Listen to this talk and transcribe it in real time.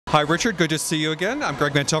Hi, Richard. Good to see you again. I'm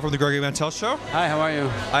Greg Mantell from the Gregory Mantell Show. Hi, how are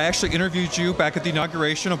you? I actually interviewed you back at the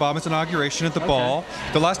inauguration, Obama's inauguration at the ball.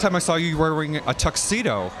 The last time I saw you, you were wearing a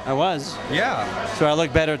tuxedo. I was. Yeah. So I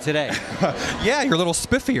look better today. Yeah, you're a little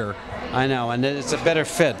spiffier. I know, and it's a better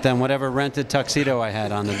fit than whatever rented tuxedo I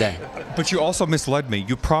had on the day. But you also misled me.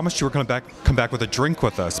 You promised you were going to come back with a drink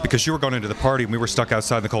with us because you were going into the party and we were stuck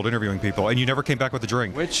outside in the cold interviewing people, and you never came back with a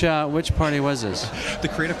drink. Which party was this? The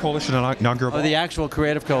Creative Coalition inaugural. Oh, the actual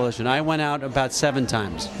Creative Coalition. I went out about 7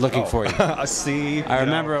 times looking for you. See? I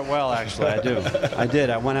remember it well, actually. I do. I did.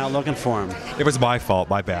 I went out looking for him. It was my fault.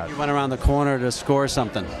 My bad. You went around the corner to score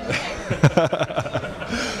something.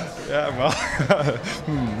 Yeah, well.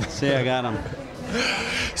 See, I got him.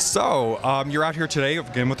 So, you're out here today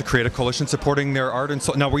again with the Creative Coalition supporting their art and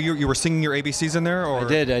so. Now, you were singing your ABCs in there, or?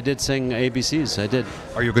 I did sing ABCs. I did.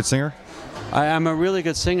 Are you a good singer? I'm a really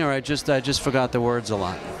good singer. I just forgot the words a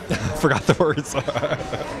lot. Forgot the words.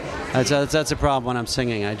 That's a problem when I'm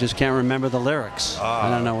singing. I just can't remember the lyrics. I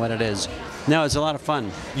don't know what it is. No, it's a lot of fun.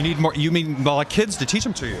 You need more. You mean like kids to teach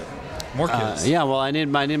them to you? More kids. Yeah, well, I need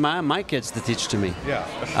my kids to teach to me. Yeah.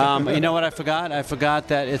 You know what I forgot? I forgot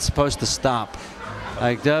that it's supposed to stop.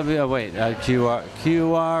 Like QRS.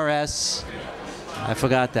 I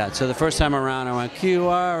forgot that. So the first time around, I went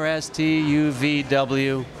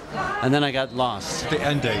QRSTUVW, and then I got lost. The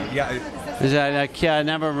end date. Yeah. I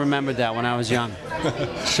never remembered that when I was young.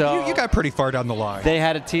 So you got pretty far down the line. They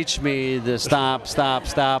had to teach me the stop, stop,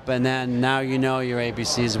 stop, and then now you know your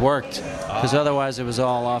ABCs worked, because otherwise it was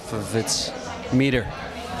all off of its meter.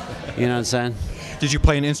 You know what I'm saying? Did you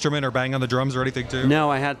play an instrument or bang on the drums or anything too? No,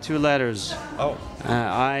 I had 2 letters. Oh.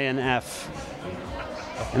 I and F.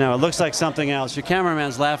 You know, it looks like something else. Your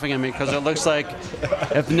cameraman's laughing at me because it looks like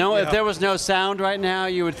if there was no sound right now,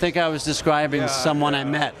 you would think I was describing someone I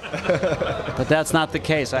met. But that's not the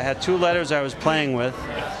case. I had 2 letters I was playing with.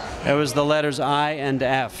 It was the letters I and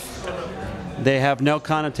F. They have no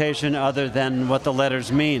connotation other than what the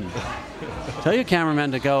letters mean. Tell your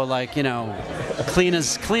cameraman to go, like, you know, clean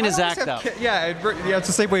his act up. Yeah, it's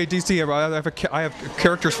the same way at DC. I have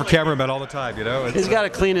characters for cameramen all the time, you know? He's got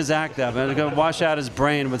to clean his act up and go wash out his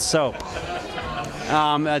brain with soap.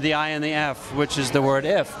 The I and the F, which is the word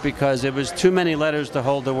if, because it was too many letters to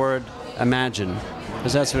hold the word imagine,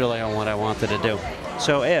 because that's really what I wanted to do.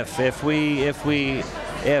 So if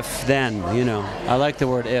then, you know, I like the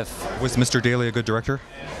word if. Was Mr. Daly a good director?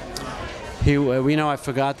 I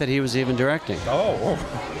forgot that he was even directing. Oh,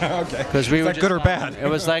 okay. Because we were good or bad? It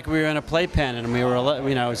was like we were in a playpen and we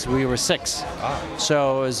were 6.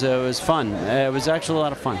 So it was fun. It was actually a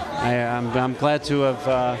lot of fun. I'm glad to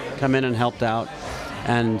have come in and helped out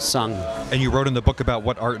and sung. And you wrote in the book about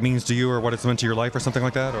what art means to you or what it's meant to your life or something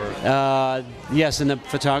like that, or? Yes, in the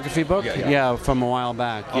photography book. Yeah, from a while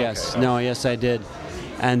back. Okay, yes. okay. No, yes, I did.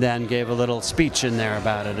 And then gave a little speech in there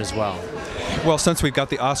about it as well. Well, since we've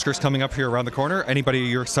got the Oscars coming up here around the corner, anybody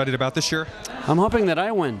you're excited about this year? I'm hoping that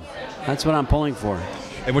I win. That's what I'm pulling for.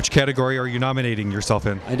 And which category are you nominating yourself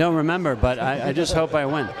in? I don't remember, but I just hope I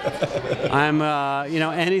win.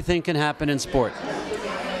 Anything can happen in sport.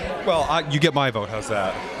 Well, you get my vote. How's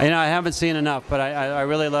that? I haven't seen enough, but I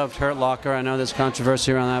really loved Hurt Locker. I know there's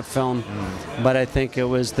controversy around that film, but I think it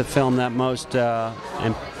was the film that most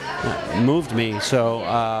moved me. So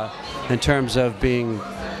in terms of being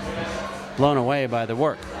blown away by the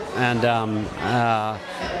work, and I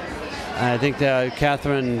think that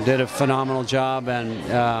Catherine did a phenomenal job, and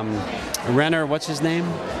Renner, what's his name?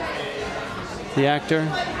 The actor?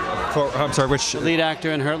 I'm sorry, which? The lead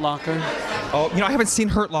actor in Hurt Locker. Oh, I haven't seen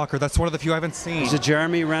Hurt Locker. That's one of the few I haven't seen. Is it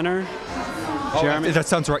Jeremy Renner? Jeremy? That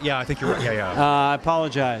sounds right. Yeah, I think you're right. Yeah. I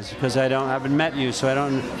apologize because I haven't met you, so I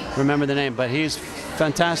don't remember the name. But he's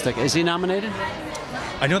fantastic. Is he nominated?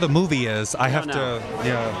 I know the movie is. I have to.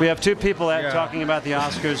 Yeah. We have 2 people talking about the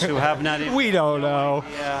Oscars who have not even. We don't know.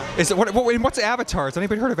 Yeah. Is it what's Avatar? Has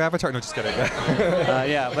anybody heard of Avatar? No, just kidding.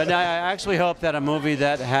 Yeah, but I actually hope that a movie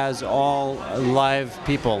that has all live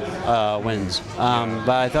people wins. But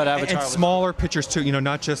I thought Avatar. And smaller pictures too.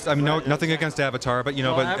 Not just. Nothing against Avatar, but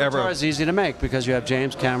but Avatar is easy to make because you have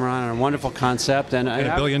James Cameron and a wonderful concept and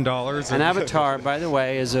 $1 billion. And Avatar, by the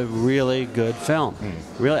way, is a really good film,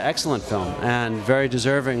 really excellent film, and very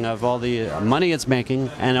deserving of all the money it's making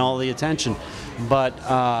and all the attention. But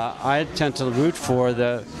I tend to root for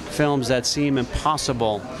the films that seem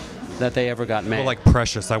impossible that they ever got made. Well, like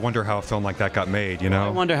Precious, I wonder how a film like that got made. I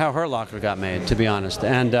wonder how Hurt Locker got made, to be honest.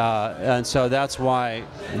 And so that's why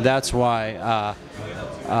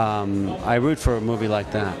I root for a movie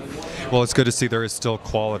like that. Well, it's good to see there is still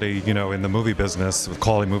quality, in the movie business.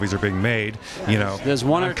 Quality movies are being made, There's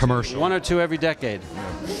one or two every decade.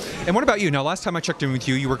 And what about you? Now, last time I checked in with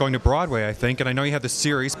you, you were going to Broadway, I think, and I know you have the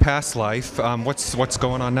series Past Life. What's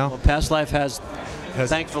going on now? Well, Past Life has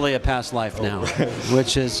thankfully a past life now,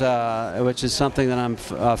 which is something that I'm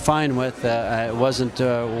fine with. It wasn't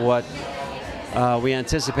what we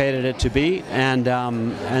anticipated it to be, and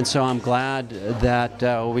so I'm glad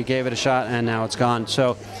that we gave it a shot, and now it's gone.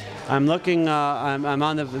 So I'm looking. I'm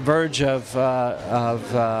on the verge of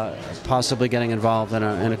possibly getting involved in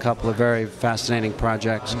a couple of very fascinating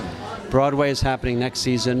projects. Broadway is happening next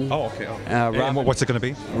season. Oh, okay. And what's it going to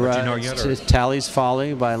be? Do you know yet? It's Tally's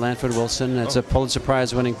Folly by Lanford Wilson. It's a Pulitzer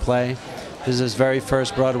Prize-winning play. This is his very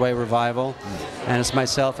first Broadway revival, and it's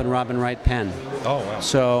myself and Robin Wright Penn. Oh, wow.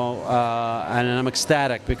 So, and I'm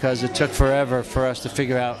ecstatic because it took forever for us to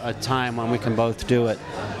figure out a time when we can both do it.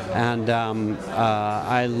 And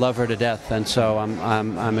I love her to death, and so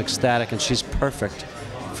I'm ecstatic, and she's perfect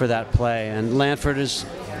for that play. And Lanford is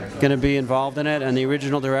going to be involved in it, and the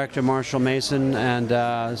original director, Marshall Mason,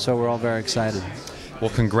 and so we're all very excited. Well,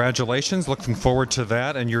 congratulations. Looking forward to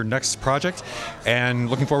that and your next project, and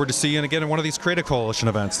looking forward to seeing you again in one of these Creative Coalition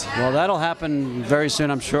events. Well, that'll happen very soon,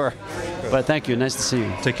 I'm sure. But thank you. Nice to see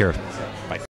you. Take care.